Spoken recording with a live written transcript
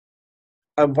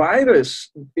A virus,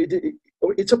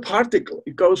 it's a particle.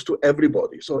 It goes to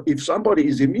everybody. So if somebody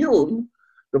is immune,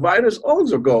 the virus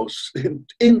also goes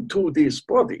into this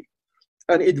body,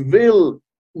 and it will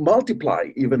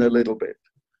multiply even a little bit.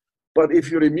 But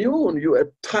if you're immune, you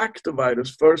attack the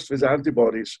virus first with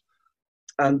antibodies,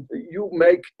 and you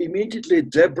make immediately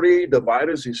debris. The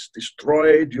virus is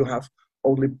destroyed. You have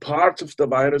only parts of the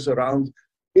virus around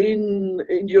in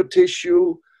your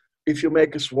tissue. If you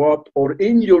make a swab, or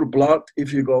in your blood,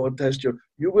 if you go and test you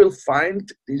will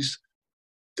find this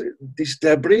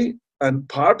debris, and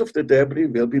part of the debris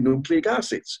will be nucleic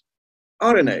acids,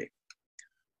 RNA.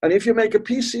 And if you make a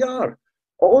PCR,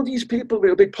 all these people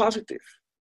will be positive,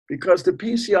 because the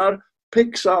PCR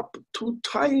picks up two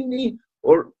tiny,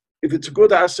 or if it's a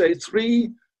good assay,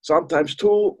 3, sometimes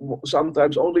 2,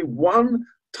 sometimes only 1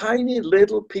 tiny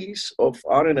little piece of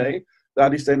RNA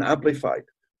that is then amplified.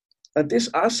 And this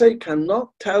assay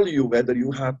cannot tell you whether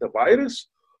you had the virus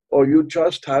or you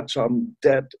just had some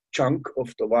dead chunk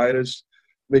of the virus,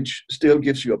 which still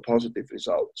gives you a positive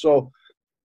result. So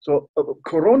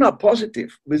corona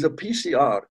positive with a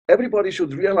PCR, everybody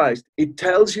should realize it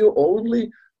tells you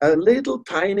only a little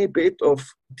tiny bit of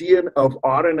DNA, of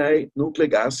RNA,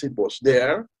 nucleic acid was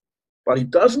there, but it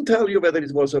doesn't tell you whether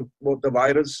it was the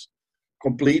virus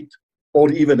complete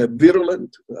or even a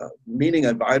virulent, meaning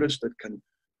a virus that can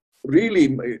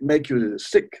really make you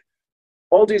sick.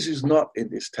 All this is not in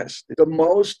this test. The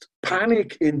most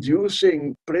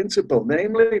panic-inducing principle,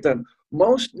 namely that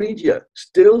most media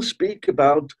still speak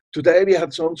about, today we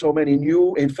had so many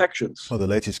new infections. Well, the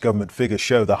latest government figures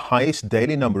show the highest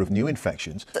daily number of new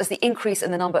infections. As the increase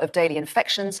in the number of daily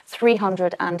infections,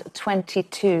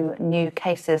 322 new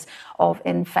cases of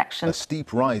infection. A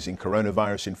steep rise in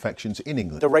coronavirus infections in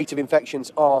England. The rate of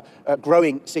infections are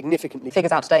growing significantly.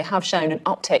 Figures out today have shown an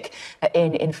uptick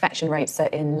in infection rates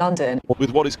in London.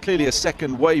 With what is clearly a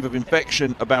second wave of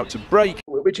infection about to break.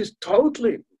 Which is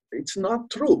totally, it's not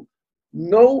true.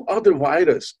 No other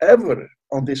virus ever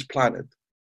on this planet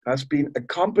has been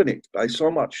accompanied by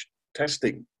so much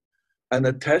testing, and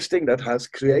a testing that has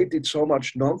created so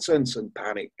much nonsense and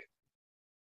panic.